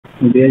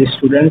Dear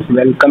students,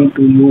 welcome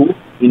to you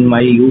in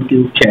my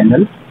YouTube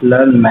channel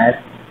Learn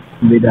Math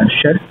with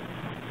Arshad.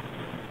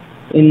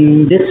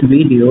 In this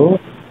video,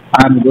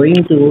 I am going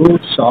to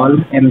solve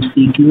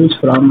MCQs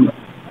from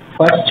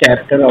first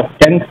chapter of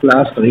 10th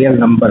class real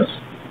numbers.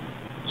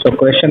 So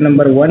question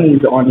number 1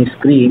 is on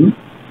screen.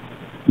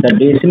 The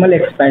decimal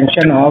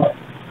expansion of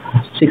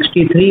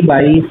 63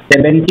 by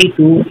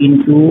 72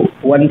 into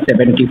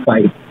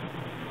 175.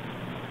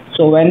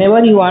 So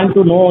whenever you want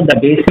to know the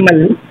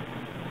decimal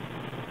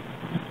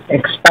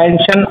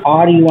expansion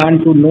or you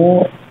want to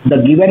know the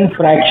given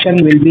fraction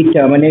will be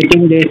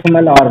terminating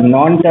decimal or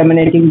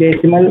non-terminating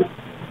decimal,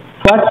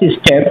 first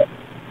step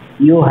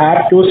you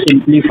have to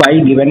simplify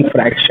given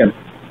fraction.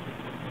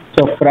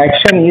 So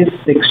fraction is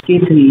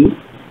 63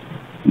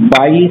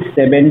 by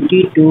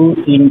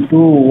 72 into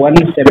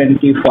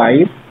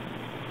 175.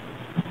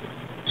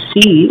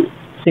 See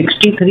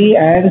 63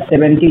 and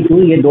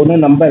 72 ये दोनों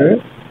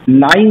number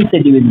 9 से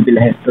divisible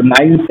है, तो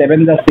 9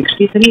 7 the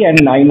 63 and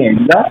 9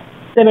 8 the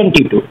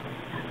 72.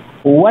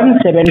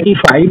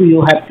 175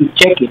 you have to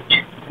check it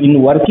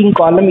in working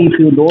column. If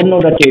you don't know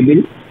the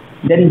table,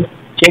 then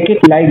check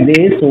it like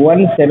this: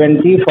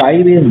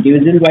 175 is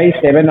divisible by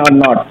 7 or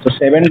not. So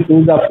 7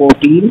 2 the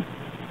 14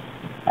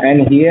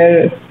 and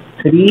here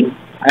 3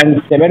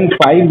 and 7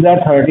 5 the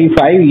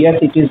 35. Yes,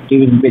 it is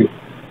divisible,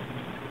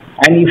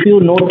 and if you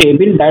know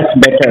table, that's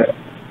better.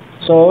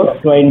 So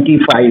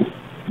 25.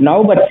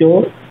 Now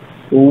बच्चों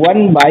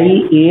 1 by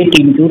 8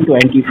 into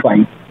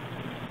 25.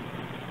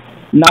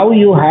 Now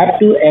you have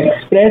to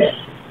express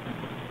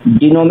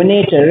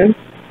denominator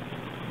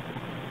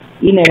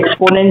in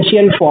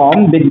exponential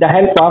form with the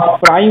help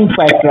of prime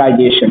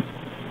factorization.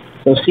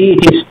 So see,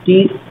 it is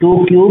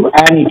 2 cube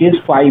and it is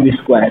 5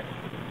 square.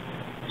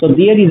 So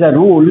there is a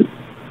rule,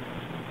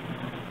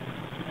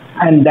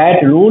 and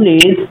that rule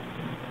is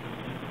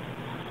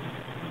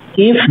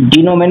if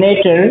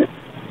denominator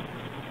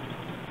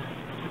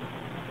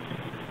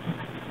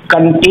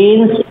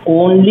contains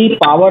only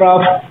power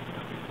of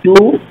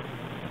 2,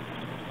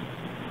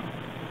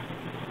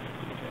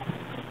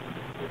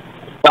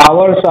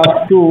 powers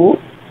of 2,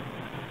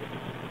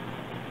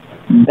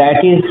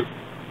 that is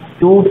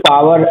 2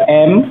 power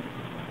m,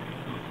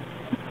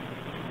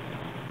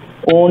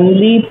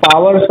 only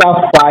powers of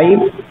 5,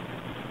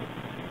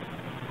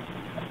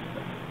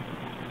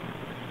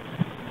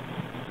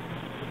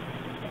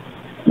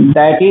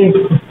 that is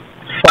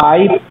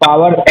 5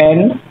 power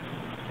n,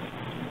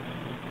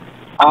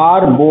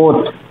 are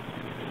both,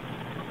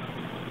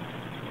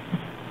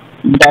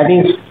 that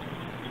is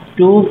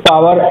 2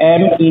 power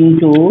m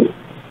into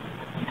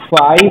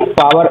 5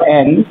 power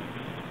n.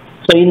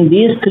 So in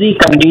these three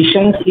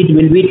conditions it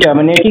will be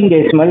terminating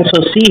decimal.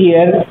 So see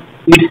here,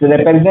 it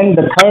represents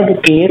the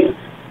third case,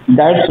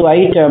 that's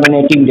why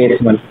terminating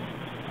decimal.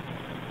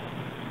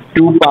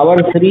 2 power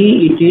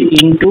 3 it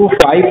is into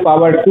 5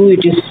 power 2,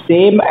 it is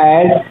same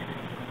as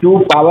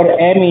 2 power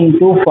m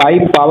into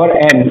 5 power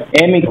n,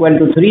 m equal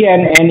to 3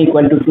 and n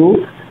equal to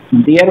 2,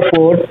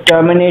 therefore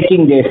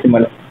terminating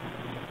decimal.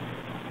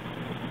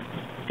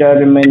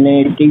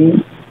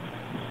 Terminating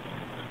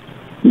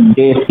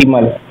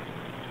decimal.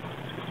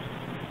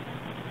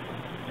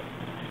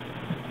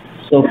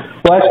 So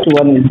first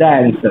one is the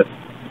answer.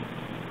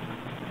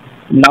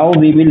 Now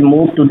we will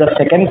move to the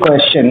second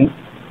question.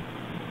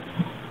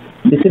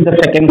 This is the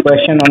second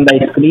question on the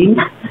screen.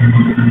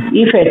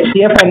 If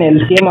HCF and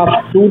LCM of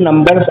two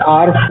numbers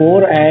are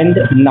 4 and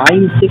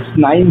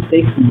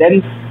 9696,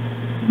 then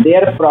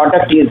their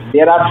product is,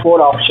 there are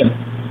 4 options.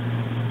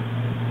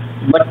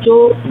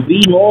 बच्चों, we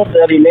know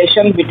the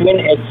relation between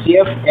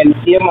HCF and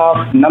LCM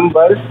of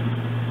numbers,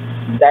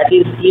 that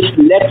is, if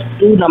let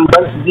two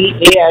numbers be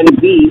A and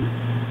B,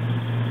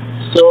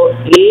 so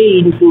A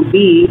into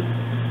B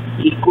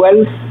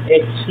equals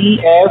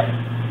HCF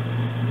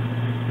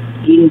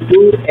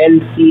into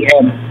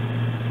LCM.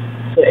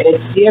 So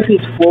HCF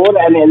is 4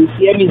 and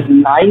LCM is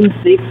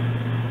 96.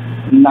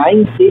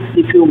 96,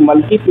 if you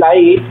multiply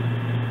it,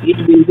 it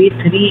will be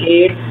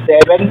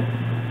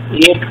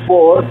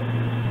 38784.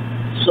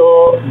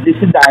 So this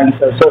is the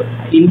answer. So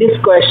in this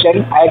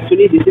question,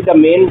 actually this is the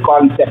main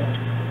concept.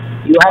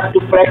 You have to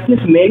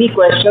practice many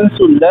questions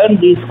to learn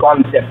these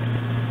concepts.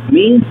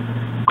 Means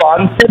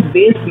concept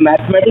based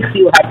mathematics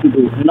you have to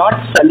do, not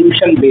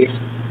solution based.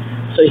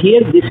 So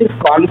here this is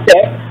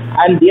concept,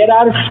 and there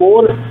are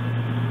 4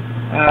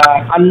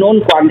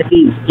 unknown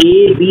quantities: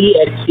 A, B,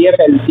 HCF,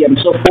 LCM.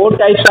 So 4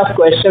 types of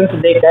questions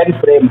they can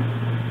frame.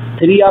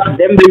 3 of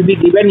them will be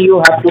given.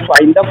 You have to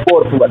find the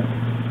 4th one.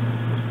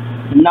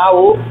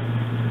 Now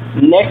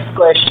next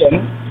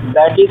question,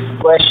 that is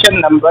question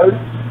number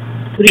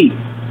 3.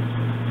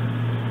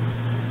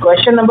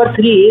 Question number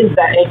 3 is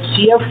the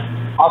HCF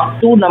of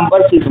two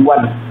numbers is 1.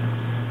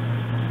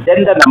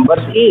 Then the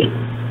numbers A.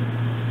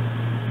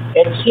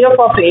 HCF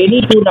of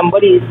any two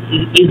number is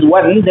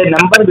 1. The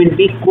number will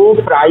be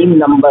co-prime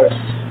numbers.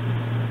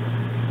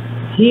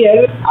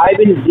 Here I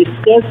will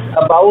discuss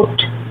about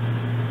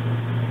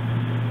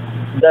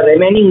the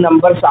remaining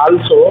numbers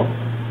also.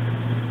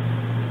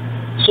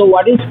 So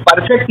what is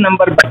perfect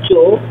number,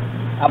 बच्चों?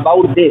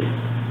 about this.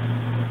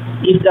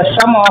 If the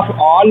sum of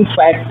all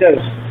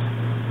factors,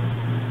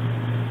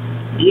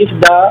 if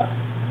the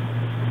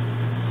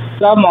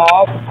sum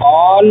of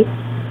all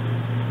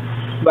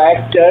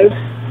factors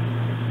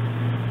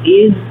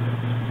is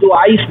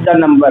twice the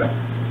number,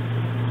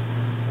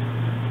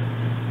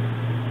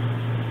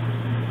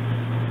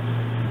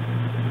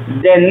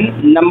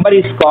 then number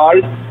is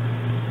called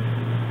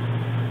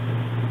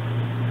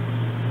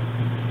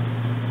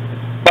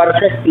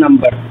perfect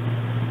number.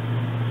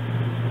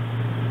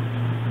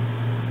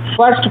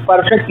 First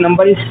perfect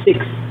number is 6.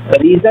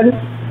 Reason,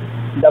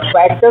 the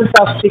factors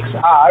of 6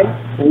 are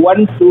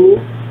 1, 2,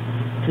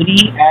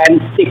 3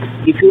 and 6.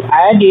 If you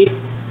add it,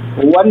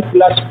 1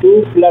 plus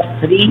 2 plus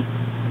 3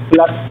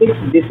 plus 6,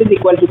 this is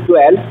equal to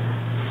 12.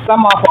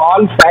 Sum of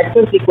all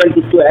factors equal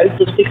to 12,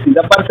 so 6 is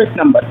a perfect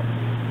number.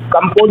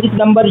 Composite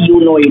number, you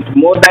know it,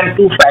 more than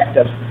 2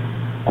 factors.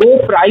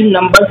 Co-prime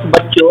numbers,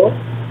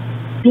 बच्चों,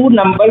 2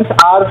 numbers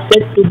are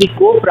said to be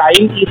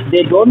co-prime if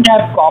they don't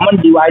have common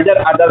divisor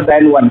other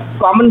than 1,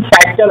 common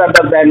factor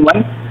other than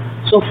 1.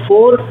 So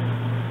 4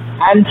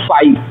 and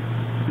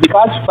 5,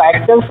 because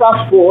factors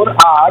of 4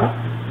 are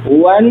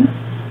 1,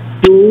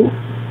 2,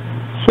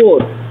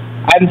 4,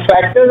 and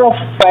factors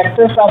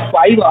of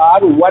 5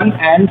 are 1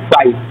 and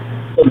 5.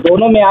 तो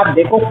दोनों में आप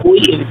देखो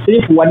कोई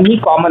सिर्फ 1 ही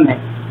common है.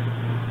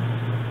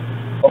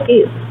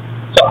 Okay,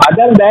 so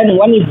other than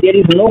 1, if there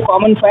is no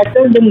common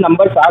factor, then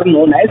numbers are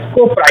known as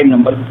co-prime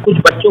number. कुछ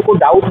बच्चों को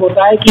डाउट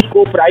होता है कि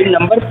co-prime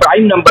number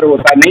प्राइम नंबर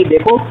होता है. नहीं,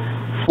 देखो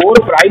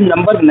 4 प्राइम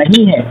नंबर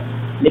नहीं है,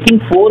 लेकिन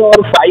 4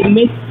 और 5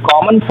 में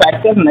कॉमन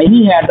फैक्टर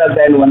नहीं है other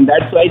than 1.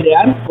 That's why they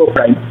are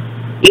co-prime.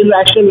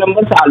 Irrational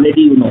numbers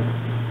already you know.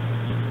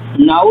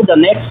 Now the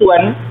next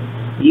one,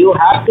 you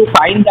have to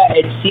find the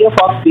HCF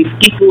of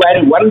 52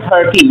 and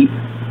 130.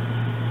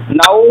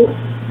 Now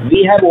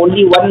we have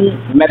only one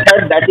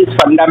method, that is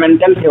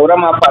fundamental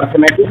theorem of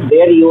arithmetic.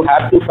 There you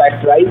have to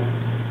factorize.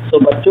 So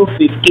बच्चों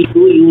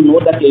 52, you know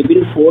the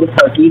table, 4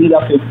 13, the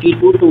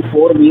 52 to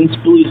 4 means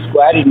 2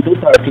 square into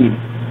 13,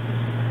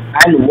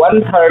 and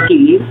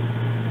 130,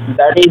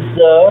 that is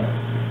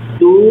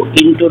 2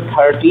 into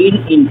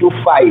 13 into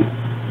 5.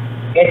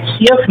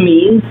 HCF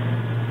means,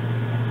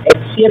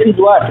 HCF is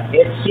what?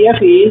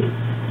 HCF is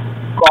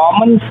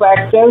common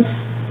factors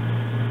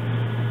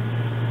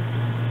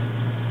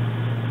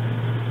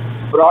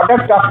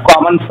product of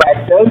common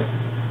factors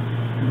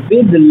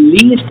with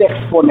least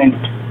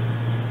exponent,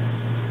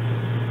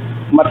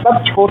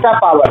 मतलब छोटा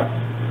power.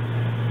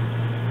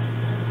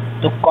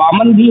 तो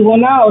common भी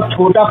होना और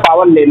छोटा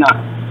power लेना,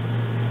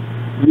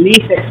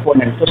 least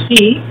exponent. तो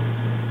सी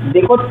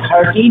देखो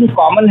 13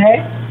 कॉमन है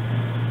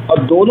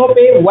और दोनों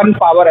पे 1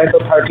 पावर है, तो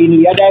 13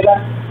 लिया जाएगा.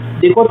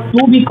 देखो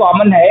 2 भी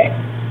कॉमन है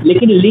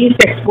लेकिन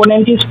लीस्ट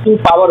एक्सपोनेंट इज 2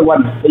 पावर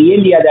 1, तो ये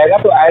लिया जाएगा.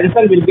 तो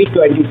answer will be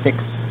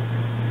 26.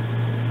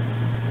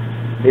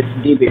 This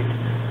debate.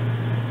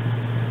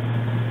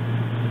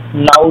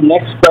 Now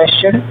next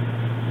question,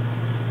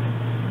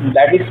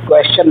 that is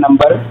question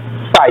number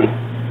 5.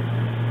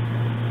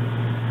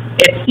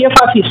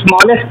 HCF of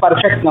smallest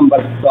perfect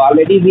number. So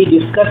already we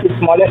discussed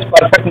smallest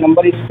perfect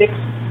number is 6.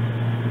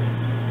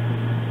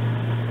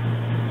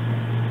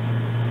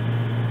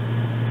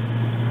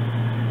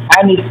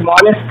 And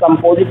smallest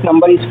composite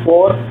number is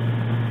 4.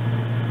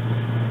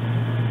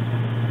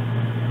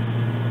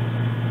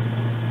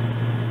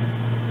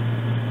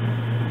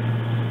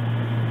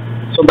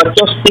 So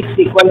बच्चों 6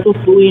 equal to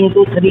 2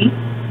 into 3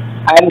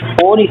 and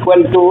 4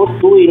 equal to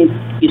 2 in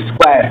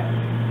square.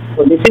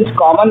 So this is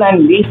common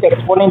and least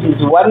exponent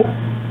is 1.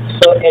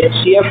 So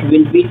HCF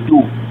will be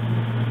 2.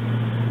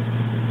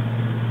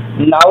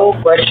 Now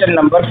question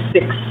number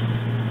 6.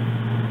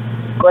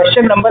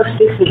 Question number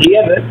 6,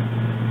 here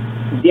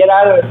there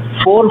are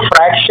 4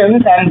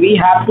 fractions and we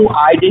have to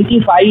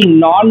identify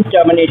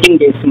non-terminating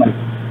decimal.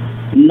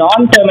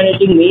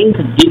 Non-terminating means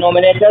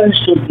denominator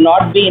should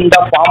not be in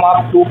the form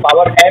of 2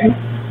 power n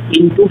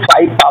into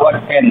 5 power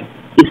n.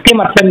 इसके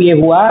मतलब ये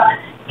हुआ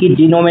कि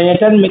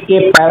denominator में के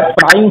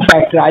prime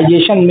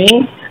factorisation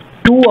में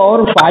 2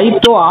 और 5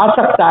 तो आ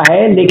सकता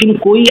है, लेकिन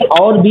कोई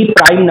और भी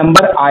प्राइम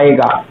नंबर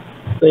आएगा.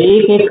 तो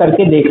एक एक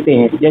करके देखते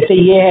हैं. जैसे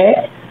ये है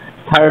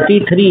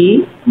 33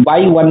 by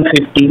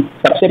 150.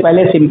 सबसे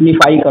पहले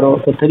सिंप्लीफाई करो,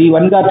 तो 3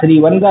 1 जा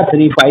 3 1 जा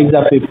 3 5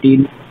 जा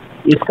 15.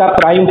 इसका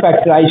प्राइम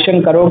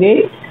फैक्टराइजेशन करोगे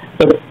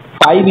तो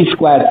 5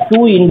 square,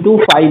 2 into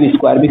 5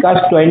 square, because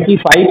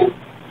 25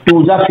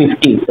 2 जा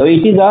 50. So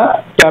it is a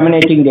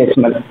terminating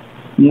decimal.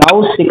 Now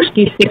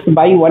 66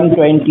 by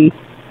 120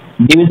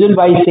 divisible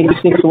by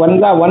 6, 6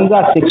 1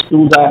 जा 6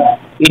 2 जा,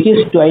 it is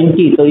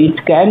 20. So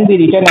it can be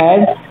written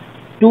as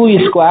 2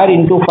 square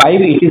into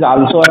 5. It is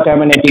also a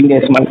terminating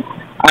decimal.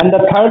 And the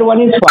third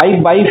one is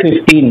 5 by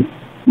 15.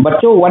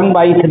 बच्चों 1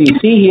 by 3.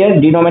 See here,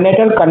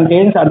 denominator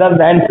contains other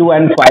than 2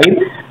 and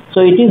 5.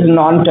 So it is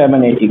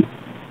non-terminating.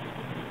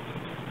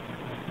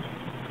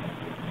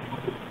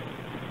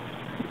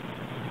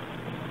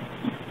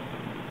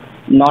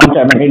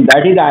 Non-terminating,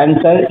 that is the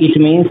answer. It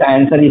means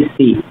answer is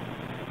C.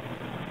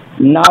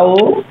 Now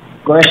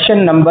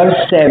question number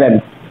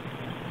 7.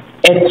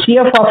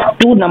 HCF of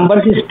two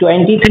numbers is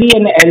 23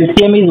 and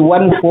LCM is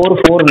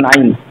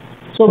 1449.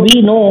 So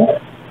we know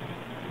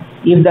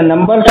if the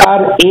numbers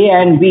are A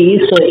and B,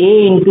 so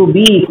A into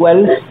B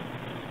equals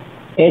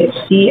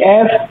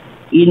HCF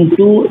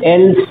into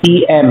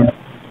LCM.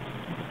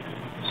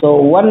 So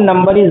one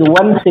number is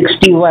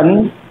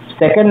 161,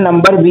 second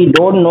number we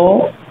don't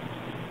know,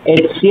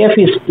 HCF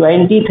is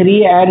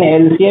 23 and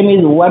LCM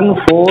is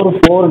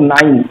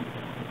 1449.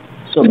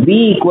 So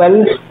B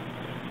equals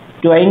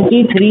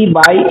 23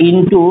 by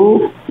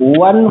into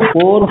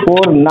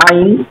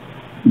 1449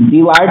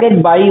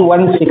 divided by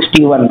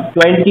 161.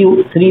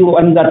 23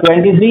 1 the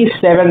 23,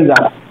 7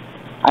 the,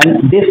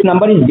 and this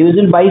number is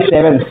divisible by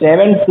 7.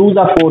 7 2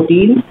 the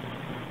 14,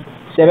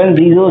 7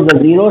 0 the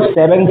 0,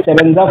 7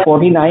 7 the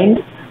 49.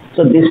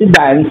 So this is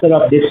the answer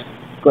of this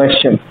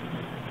question.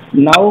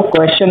 Now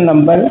question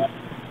number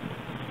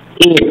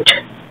 8.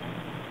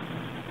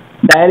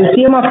 The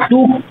LCM of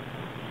two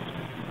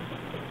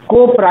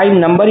co-prime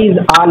number is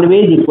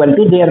always equal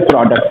to their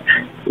product.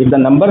 If the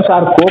numbers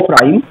are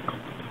co-prime,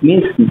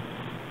 means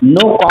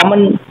no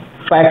common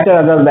factor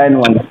other than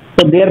 1.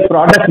 So their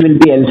product will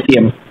be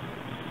LCM.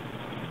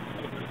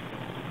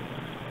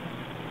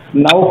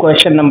 Now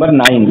question number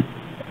 9.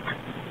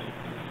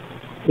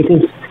 It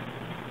is,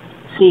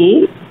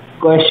 see,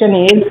 question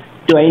is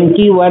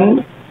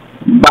 21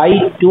 by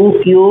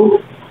 2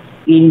 cube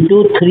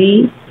into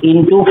 3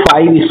 into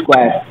 5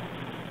 square.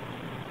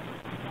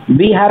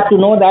 We have to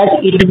know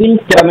that it will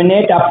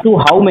terminate up to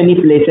how many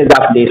places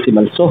of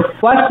decimal. So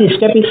first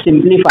step is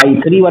simplify.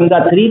 3 1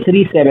 the 3,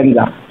 3 7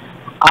 the.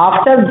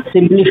 After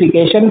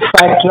simplification,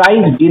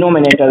 factorize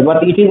denominator,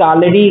 but it is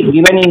already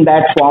given in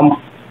that form,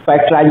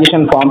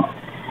 factorization form.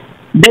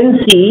 Then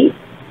see,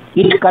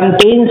 it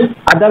contains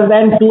other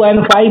than 2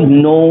 and 5?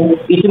 No,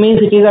 it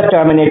means it is a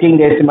terminating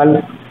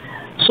decimal.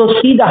 So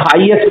see the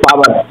highest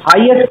power.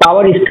 Highest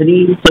power is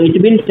 3, so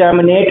it will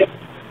terminate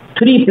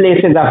 3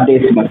 places of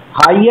decimal.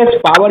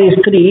 Highest power is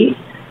 3,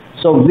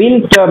 so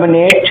will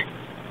terminate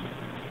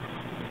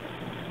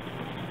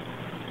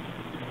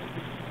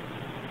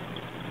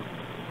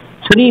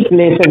 3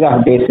 places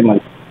of decimal.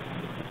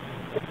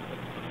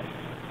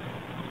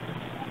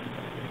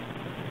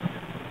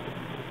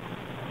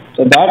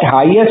 So that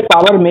highest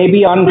power may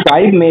be on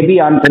 5, may be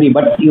on 3,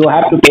 but you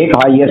have to take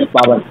highest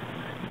power.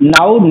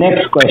 Now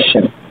next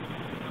question.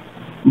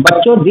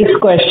 But so this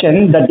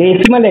question, the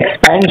decimal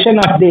expansion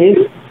of this,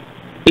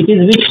 it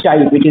is which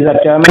type? It is a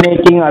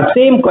terminating or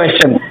same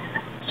question.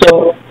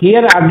 So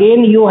here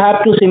again you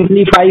have to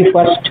simplify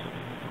first.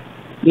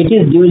 It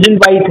is divisible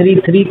by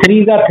 3, 3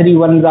 3 the 3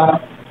 1 the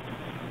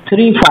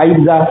 3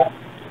 5 the.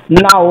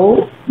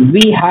 Now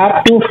we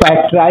have to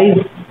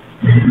factorize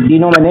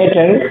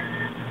denominator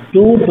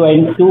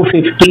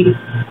 250,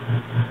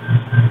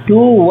 2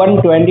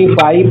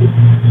 125,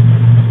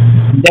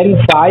 then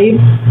 5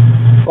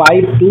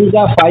 5 2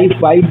 the 5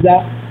 5 the,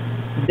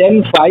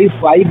 then 5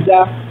 5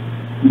 the,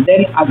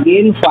 then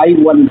again 5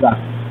 1 the.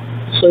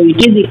 So it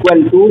is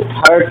equal to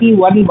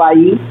 31 by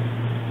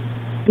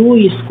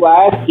 2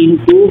 square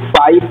into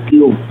 5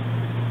 cube.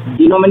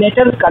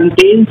 Denominator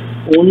contains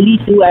only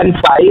 2 and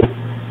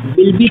 5,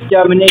 will be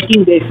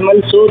terminating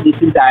decimal, so this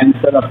is the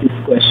answer of this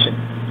question.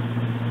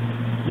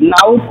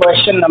 Now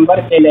question number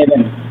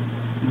 11.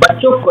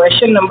 Bachcho,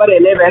 question number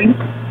 11,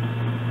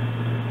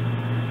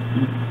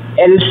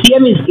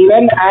 LCM is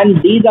given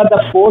and these are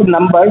the 4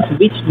 numbers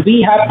which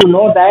we have to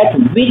know that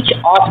which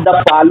of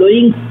the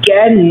following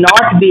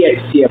cannot be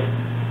HCF.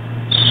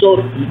 So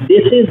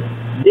this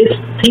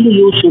thing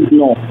you should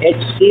know.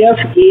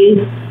 HCF is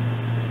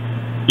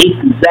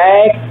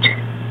exact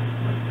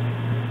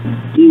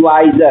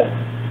divisor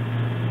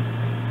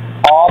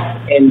of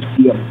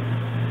LCM.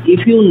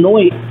 If you know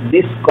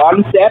this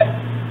concept,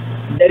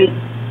 then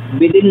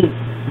within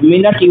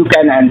minute you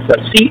can answer.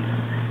 See,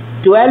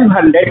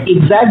 1200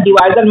 exact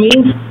divisor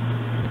means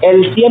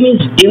LCM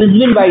is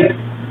divisible by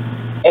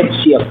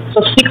HCF.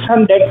 So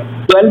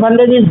 600,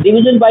 1200 is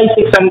divisible by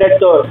 600.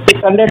 So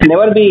 600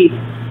 never be,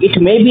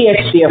 it may be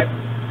HCF.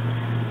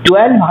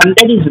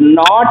 1200 is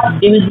not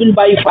divisible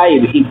by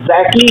 5.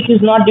 Exactly it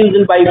is not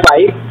divisible by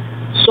 5.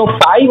 So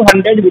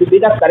 500 will be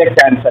the correct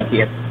answer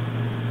here.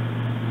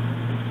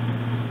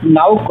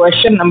 Now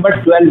question number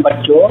 12,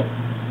 bachcho.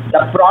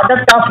 The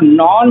product of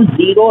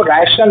non-zero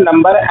rational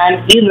number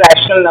and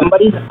irrational number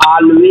is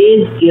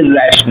always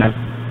irrational.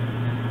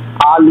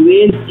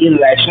 Always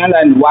irrational.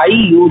 And why?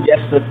 You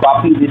just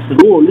copy this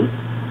rule.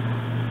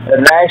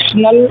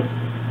 Rational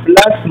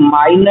plus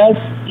minus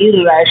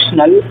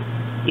irrational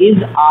is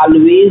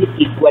always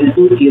equal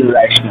to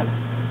irrational.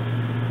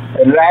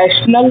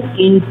 Rational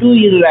into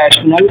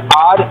irrational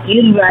or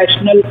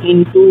irrational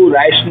into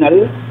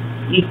rational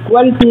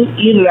equal to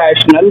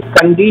irrational.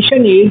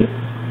 Condition is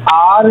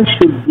R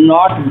should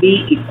not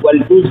be equal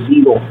to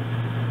 0.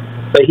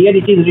 So here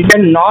it is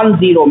written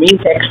non-zero means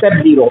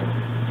except 0.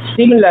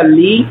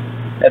 Similarly,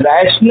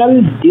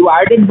 rational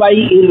divided by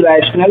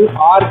irrational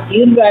or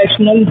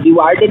irrational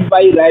divided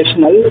by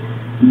rational,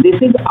 this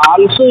is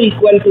also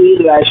equal to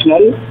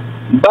irrational,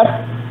 but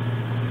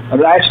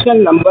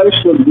rational number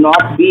should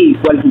not be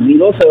equal to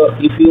 0. So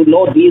if you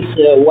know these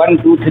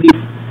 1, 2, 3,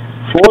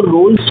 4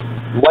 rules,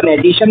 one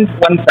addition,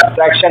 one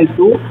subtraction,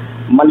 two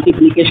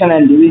multiplication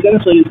and division,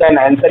 so you can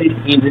answer it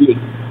easily.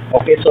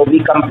 Okay, so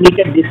we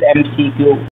completed this MCQ.